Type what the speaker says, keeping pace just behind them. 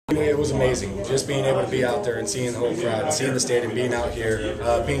it was amazing. Just being able to be out there and seeing the whole crowd, seeing the stadium, being out here,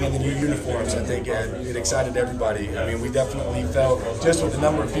 being in the new uniforms, I think it excited everybody. I mean, we definitely felt, just with the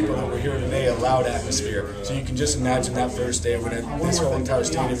number of people that were here today, a loud atmosphere. So you can just imagine that first day when this whole entire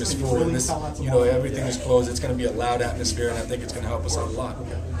stadium is full and this, everything is closed. It's going to be a loud atmosphere, and I think it's going to help us out a lot.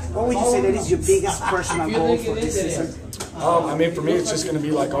 What would you say that is your biggest personal goal for this season? I mean, for me, it's just going to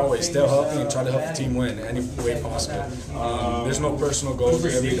be like always, stay healthy and try to help the team win any way possible. There's no personal goals.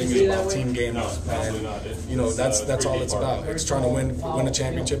 Everything is about team game, and that's all it's about. It's trying to win a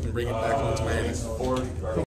championship and bring it back home to Miami.